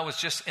 when I was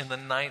just in the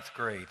 9th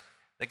grade,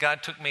 that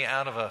God took me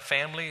out of a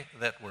family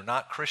that were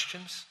not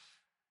Christians,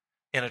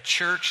 in a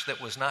church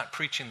that was not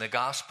preaching the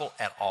gospel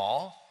at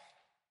all,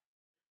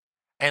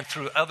 and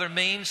through other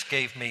means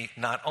gave me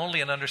not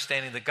only an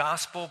understanding of the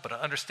gospel, but an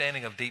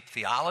understanding of deep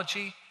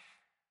theology,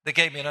 that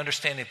gave me an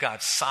understanding of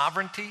God's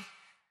sovereignty,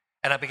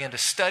 and I began to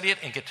study it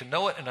and get to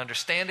know it and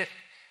understand it,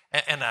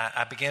 and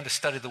I began to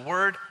study the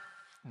Word,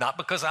 not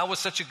because I was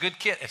such a good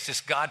kid. It's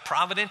just God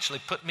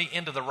providentially put me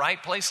into the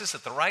right places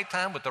at the right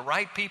time with the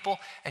right people,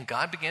 and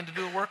God began to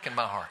do a work in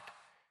my heart.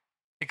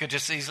 It could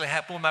just easily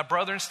happen with my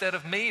brother instead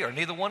of me, or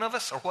neither one of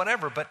us, or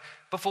whatever, but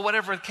for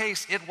whatever the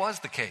case, it was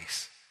the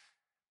case.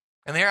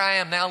 And here I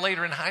am now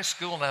later in high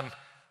school, and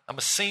I'm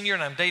a senior,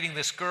 and I'm dating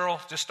this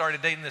girl, just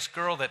started dating this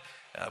girl that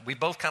we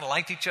both kind of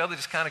liked each other,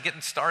 just kind of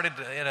getting started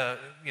in a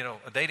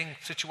dating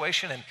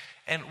situation,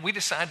 and we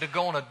decided to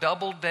go on a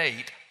double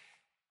date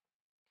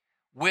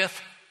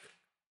with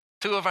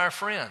 2 of our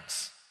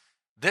friends.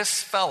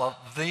 This fellow,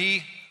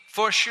 the,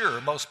 for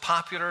sure, most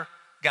popular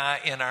guy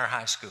in our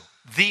high school,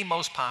 the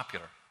most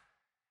popular.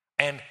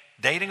 And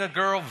dating a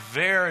girl,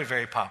 very,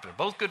 very popular,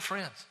 both good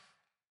friends.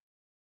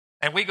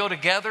 And we go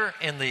together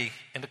in the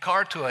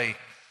car to a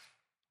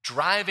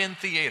drive-in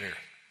theater.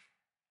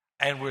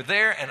 And we're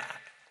there, and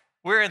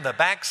we're in the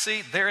back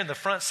seat, they're in the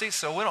front seat,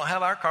 so we don't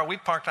have our car. We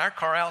parked our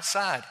car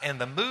outside, and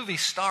the movie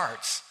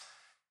starts.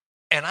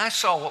 And I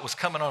saw what was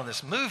coming on in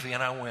this movie,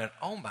 and I went,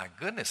 oh my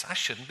goodness, I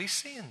shouldn't be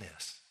seeing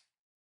this.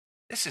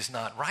 This is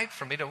not right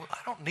for me I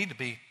don't need to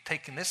be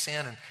taking this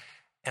in.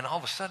 And all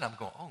of a sudden I'm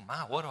going, oh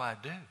my, what do I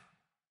do?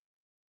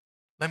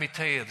 Let me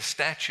tell you, the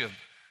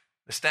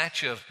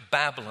statue of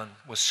Babylon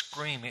was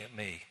screaming at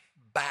me,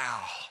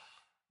 bow,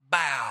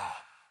 bow.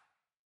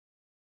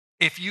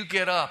 If you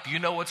get up, you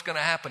know what's going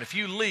to happen. If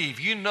you leave,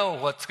 you know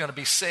what's going to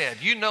be said.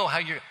 You know how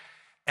you're,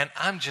 and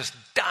I'm just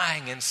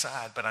dying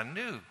inside. But I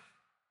knew,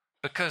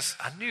 because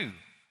I knew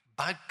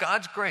by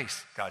God's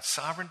grace, God's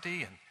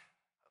sovereignty, and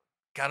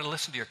got to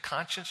listen to your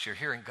conscience. You're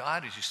hearing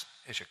God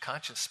as your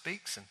conscience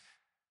speaks. And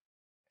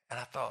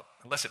I thought,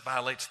 unless it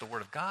violates the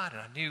word of God,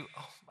 and I knew,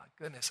 oh my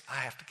goodness, I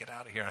have to get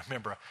out of here. I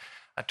remember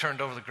I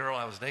turned over to the girl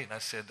I was dating. I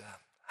said,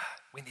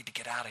 we need to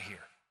get out of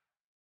here.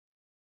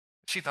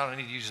 She thought I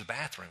needed to use the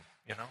bathroom,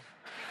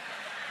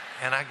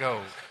 And I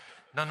go,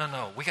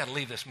 no, we got to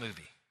leave this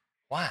movie.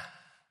 Why?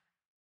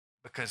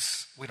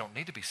 Because we don't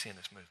need to be seeing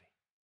this movie.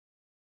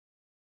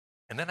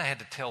 And then I had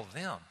to tell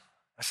them,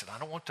 I said, I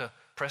don't want to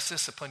press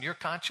this upon your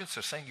conscience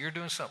or saying you're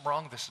doing something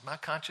wrong. This is my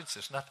conscience.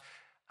 There's nothing.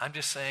 I'm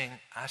just saying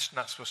I'm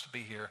not supposed to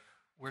be here.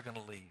 We're going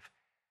to leave.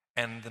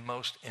 And the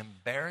most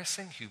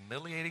embarrassing,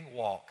 humiliating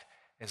walk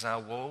as I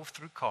wove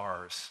through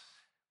cars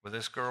with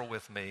this girl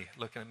with me,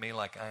 looking at me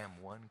like I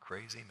am one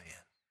crazy man.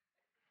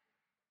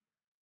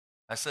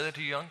 I said it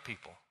to young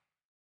people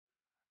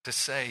to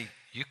say,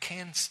 you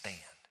can stand,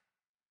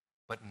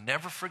 but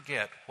never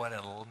forget what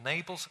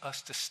enables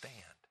us to stand.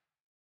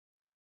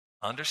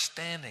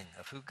 Understanding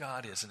of who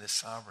God is and his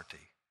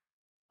sovereignty.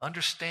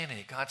 Understanding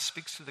that God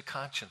speaks through the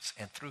conscience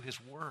and through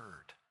his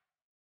word.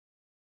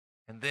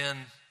 And then,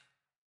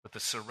 with the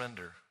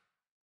surrender,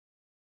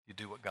 you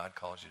do what God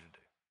calls you to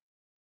do.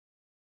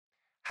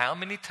 How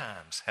many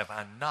times have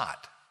I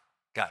not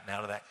gotten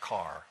out of that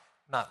car,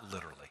 not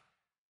literally,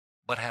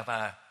 but have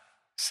I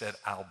said,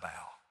 I'll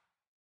bow?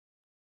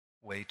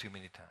 Way too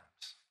many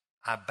times.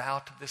 I bow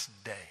to this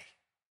day,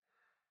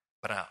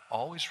 but I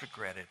always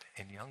regret it,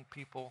 and young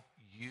people,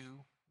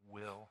 you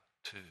will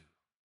too.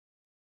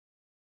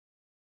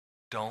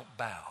 Don't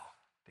bow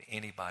to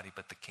anybody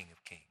but the King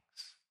of Kings.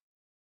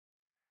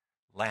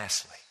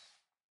 Lastly,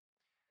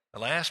 the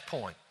last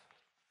point,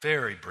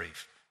 very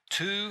brief.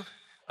 2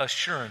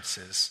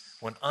 assurances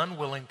when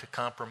unwilling to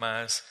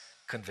compromise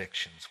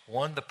convictions.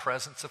 1, the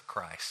presence of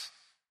Christ.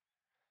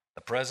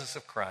 The presence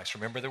of Christ.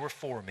 Remember, there were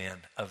 4 men.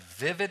 A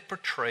vivid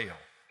portrayal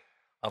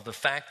of the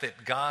fact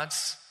that God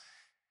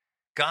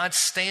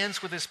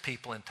stands with his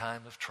people in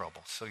time of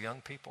trouble. So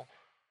young people,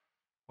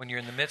 when you're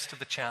in the midst of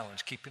the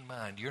challenge, keep in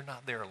mind, you're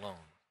not there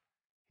alone.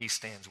 He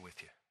stands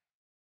with you.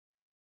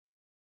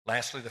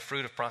 Lastly, the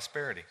fruit of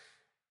prosperity.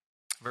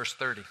 Verse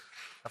 30,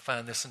 I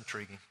find this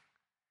intriguing.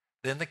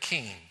 Then the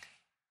king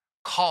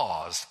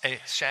caused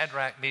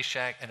Shadrach,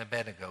 Meshach, and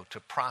Abednego to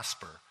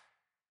prosper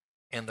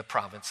in the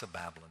province of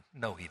Babylon.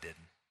 No, he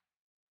didn't.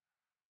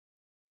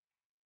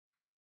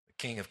 The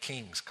King of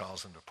Kings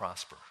caused them to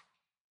prosper.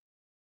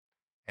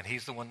 And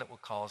he's the one that will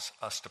cause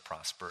us to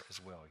prosper as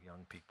well,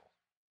 young people.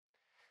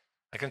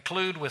 I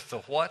conclude with the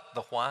what,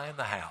 the why, and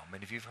the how.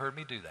 Many of you have heard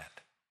me do that.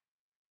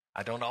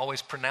 I don't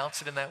always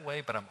pronounce it in that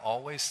way, but I'm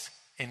always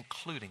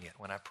including it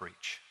when I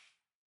preach.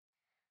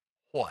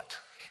 What?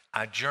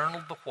 I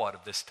journaled the what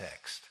of this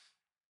text.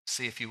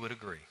 See if you would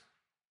agree.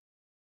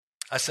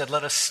 I said,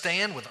 let us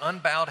stand with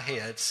unbowed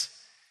heads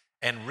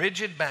and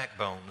rigid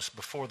backbones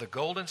before the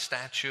golden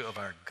statue of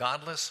our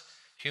godless,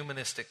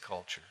 humanistic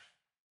culture.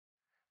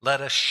 Let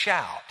us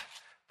shout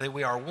that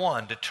we are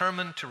one,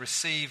 determined to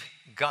receive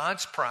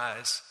God's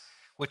prize,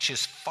 which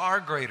is far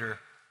greater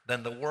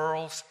than the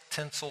world's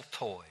tinsel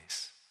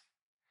toys.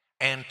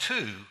 And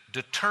two,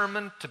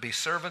 determined to be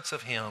servants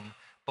of him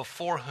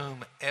before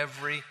whom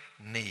every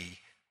knee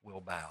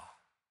will bow.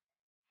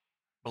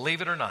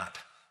 Believe it or not,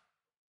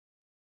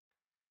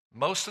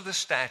 most of the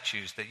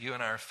statues that you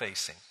and I are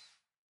facing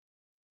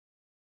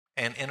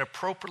and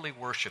inappropriately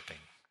worshiping,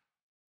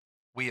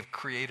 we have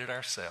created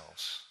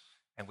ourselves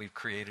and we've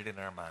created in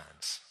our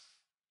minds.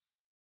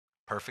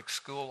 Perfect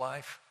school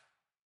life,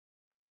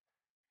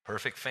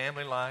 perfect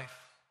family life,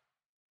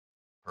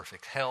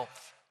 perfect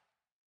health.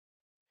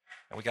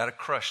 And we got to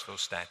crush those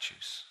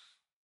statues.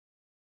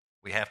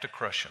 We have to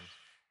crush them.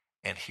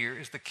 And here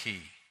is the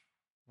key.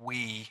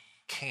 We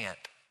can't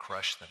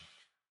crush them.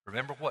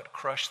 Remember what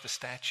crushed the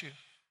statue?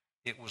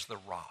 It was the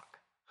rock.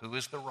 Who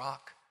is the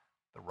rock?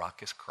 The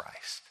rock is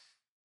Christ.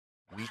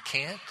 We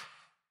can't.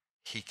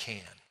 He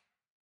can.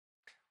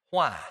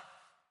 Why?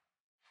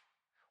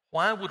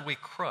 Why would we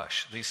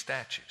crush these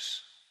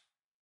statues?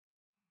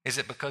 Is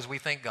it because we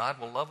think God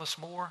will love us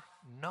more?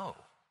 No.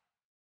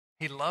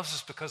 He loves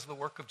us because of the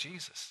work of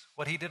Jesus,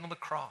 what he did on the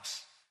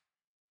cross.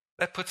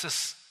 That puts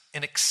us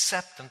in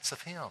acceptance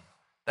of him.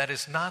 That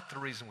is not the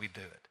reason we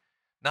do it.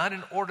 Not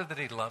in order that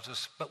he loves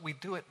us, but we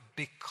do it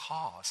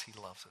because he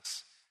loves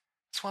us.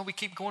 That's why we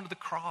keep going to the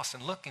cross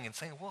and looking and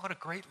saying, what a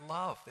great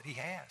love that he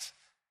has.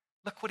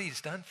 Look what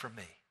he's done for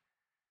me.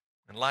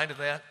 In light of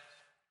that,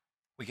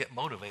 we get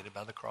motivated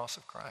by the cross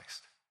of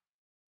Christ.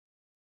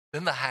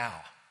 Then the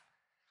how.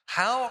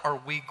 How are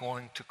we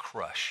going to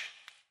crush?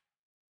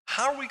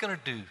 How are we going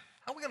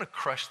to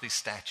crush these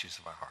statues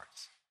of our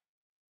hearts?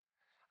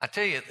 I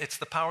tell you, it's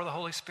the power of the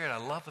Holy Spirit. I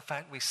love the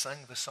fact we sang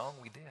the song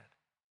we did.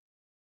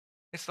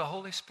 It's the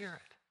Holy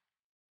Spirit.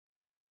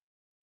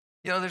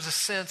 You know, there's a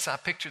sense, I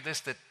picture this,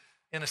 that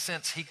in a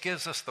sense, he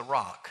gives us the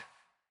rock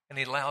and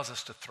he allows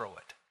us to throw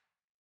it.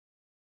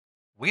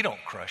 We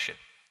don't crush it.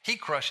 He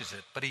crushes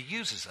it, but he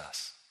uses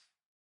us.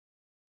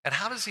 And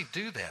how does he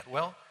do that?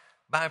 Well,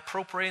 by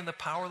appropriating the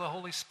power of the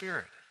Holy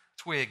Spirit.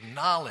 So we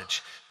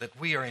acknowledge that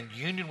we are in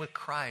union with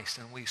Christ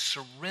and we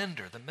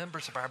surrender the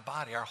members of our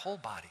body, our whole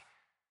body,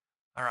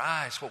 our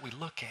eyes, what we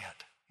look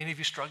at. Any of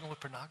you struggling with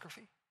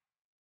pornography?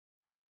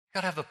 You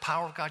got to have the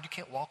power of God. You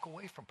can't walk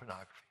away from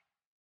pornography.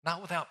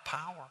 Not without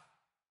power.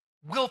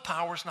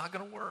 Willpower is not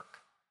going to work.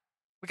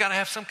 We got to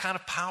have some kind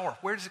of power.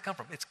 Where does it come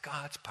from? It's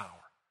God's power.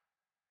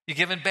 You're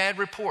giving bad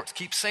reports.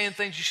 Keep saying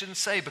things you shouldn't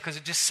say because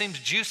it just seems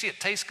juicy. It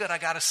tastes good. I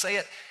got to say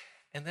it.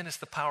 And then it's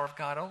the power of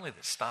God only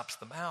that stops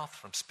the mouth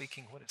from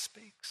speaking what it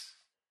speaks.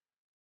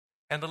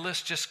 And the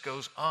list just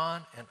goes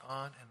on and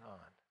on and on.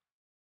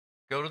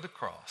 Go to the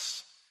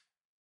cross.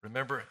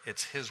 Remember,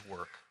 it's his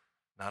work,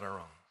 not our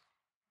own.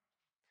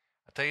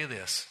 I tell you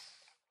this.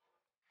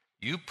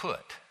 You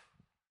put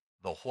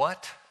the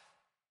what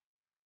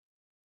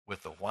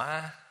with the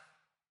why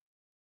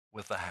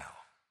with the how.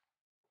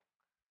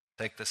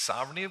 Take the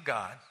sovereignty of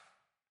God,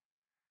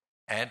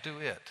 add to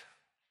it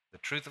the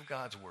truth of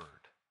God's word,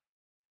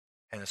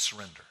 and a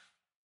surrender.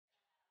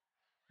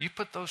 You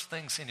put those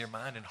things in your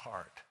mind and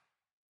heart,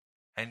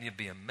 and you'd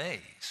be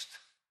amazed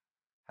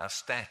how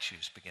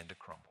statues begin to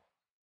crumble.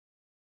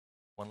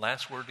 One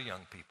last word to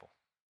young people.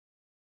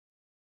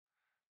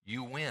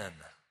 You win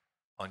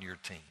on your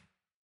team.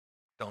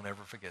 Don't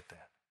ever forget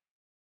that.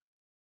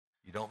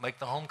 You don't make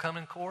the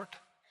homecoming court,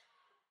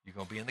 you're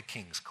going to be in the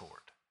king's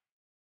court.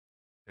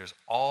 There's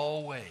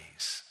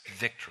always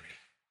victory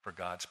for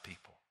God's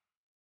people.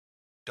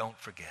 Don't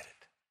forget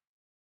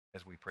it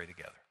as we pray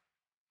together.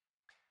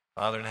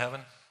 Father in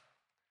heaven,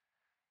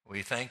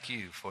 we thank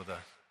you for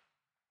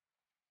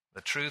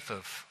the truth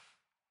of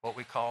what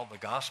we call the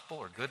gospel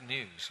or good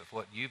news of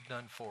what you've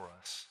done for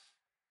us.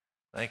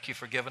 Thank you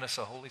for giving us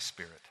a Holy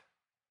Spirit.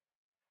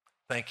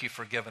 Thank you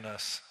for giving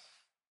us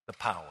the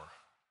power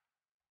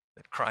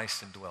that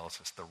Christ indwells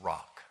us, the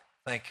rock.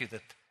 Thank you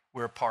that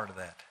we're a part of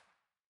that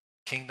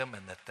kingdom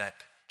and that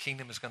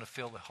kingdom is going to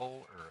fill the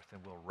whole earth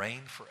and will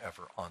reign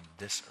forever on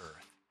this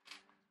earth.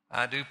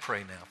 I do pray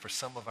now for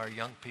some of our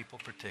young people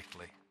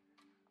particularly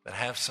that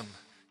have some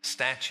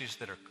statues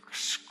that are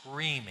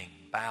screaming,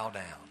 bow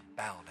down,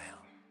 bow down.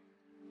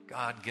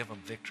 God, give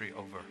them victory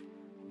over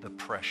the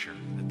pressure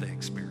that they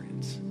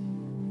experience.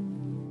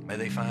 May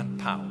they find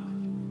power.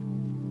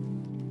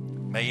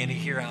 May any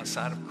here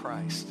outside of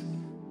Christ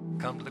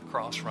come to the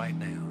cross right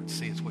now and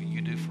see it's what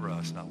you do for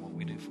us, not what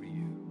we do for you.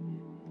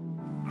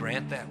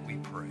 Grant that, we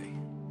pray.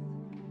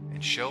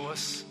 And show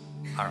us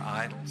our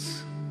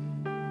idols.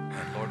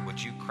 And Lord,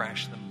 would you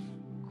crush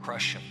them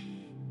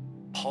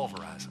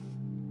Pulverize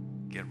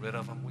them. Get rid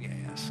of them, we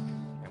ask.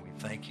 And we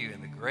thank you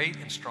in the great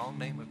and strong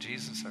name of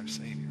Jesus, our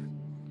Savior.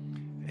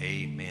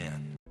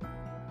 Amen.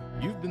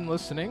 You've been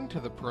listening to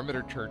the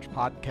Perimeter Church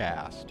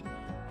podcast.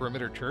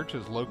 Perimeter Church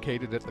is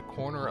located at the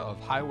corner of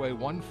Highway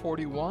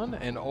 141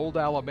 and Old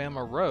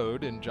Alabama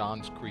Road in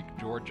Johns Creek,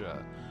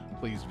 Georgia.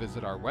 Please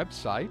visit our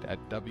website at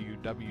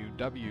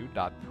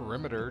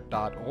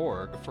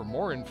www.perimeter.org for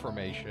more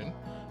information,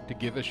 to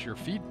give us your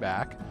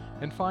feedback,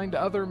 and find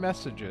other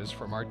messages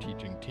from our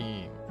teaching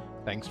team.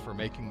 Thanks for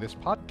making this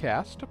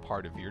podcast a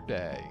part of your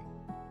day.